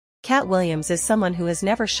Katt Williams is someone who has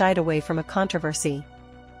never shied away from a controversy.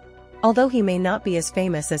 Although he may not be as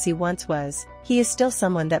famous as he once was, he is still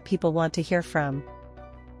someone that people want to hear from.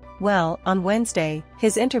 Well, on Wednesday,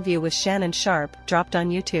 his interview with Shannon Sharpe dropped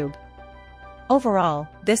on YouTube. Overall,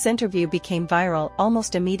 this interview became viral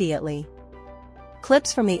almost immediately.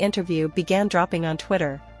 Clips from the interview began dropping on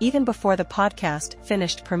Twitter, even before the podcast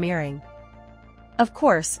finished premiering. Of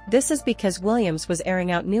course, this is because Williams was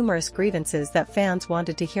airing out numerous grievances that fans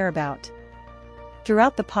wanted to hear about.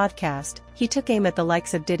 Throughout the podcast, he took aim at the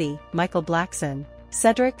likes of Diddy, Michael Blackson,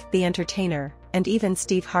 Cedric the Entertainer, and even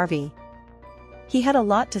Steve Harvey. He had a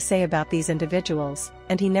lot to say about these individuals,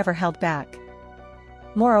 and he never held back.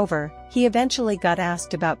 Moreover, he eventually got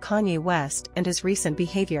asked about Kanye West and his recent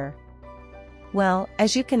behavior. Well,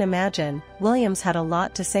 as you can imagine, Williams had a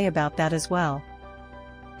lot to say about that as well.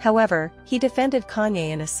 However, he defended Kanye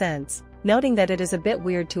in a sense, noting that it is a bit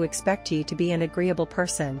weird to expect Ye to be an agreeable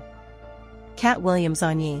person. Katt Williams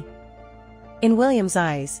on Ye. In Williams'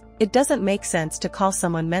 eyes, it doesn't make sense to call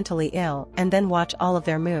someone mentally ill and then watch all of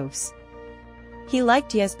their moves. He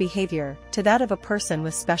liked Ye's behavior, to that of a person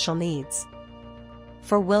with special needs.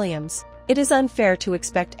 For Williams, it is unfair to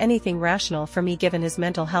expect anything rational from Ye given his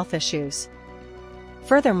mental health issues.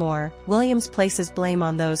 Furthermore, Williams places blame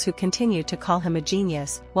on those who continue to call him a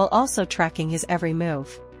genius while also tracking his every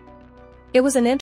move. It was an